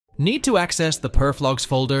Need to access the PerfLogs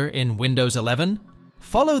folder in Windows 11?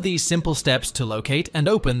 Follow these simple steps to locate and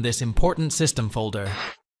open this important system folder.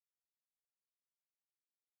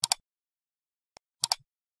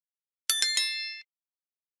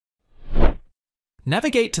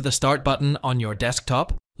 Navigate to the Start button on your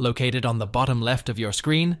desktop, located on the bottom left of your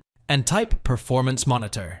screen, and type Performance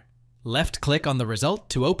Monitor. Left-click on the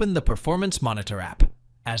result to open the Performance Monitor app.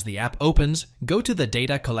 As the app opens, go to the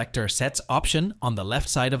Data Collector Sets option on the left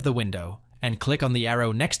side of the window, and click on the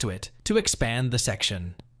arrow next to it to expand the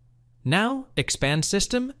section. Now, expand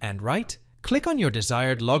System and click on your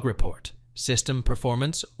desired log report, System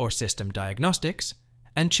Performance or System Diagnostics,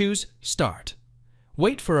 and choose Start.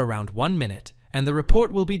 Wait for around 1 minute, and the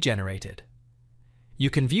report will be generated.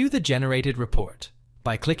 You can view the generated report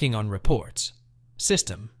by clicking on Reports,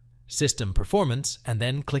 System, System Performance, and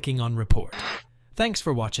then clicking on Report. Thanks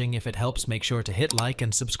for watching. If it helps, make sure to hit like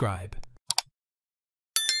and subscribe.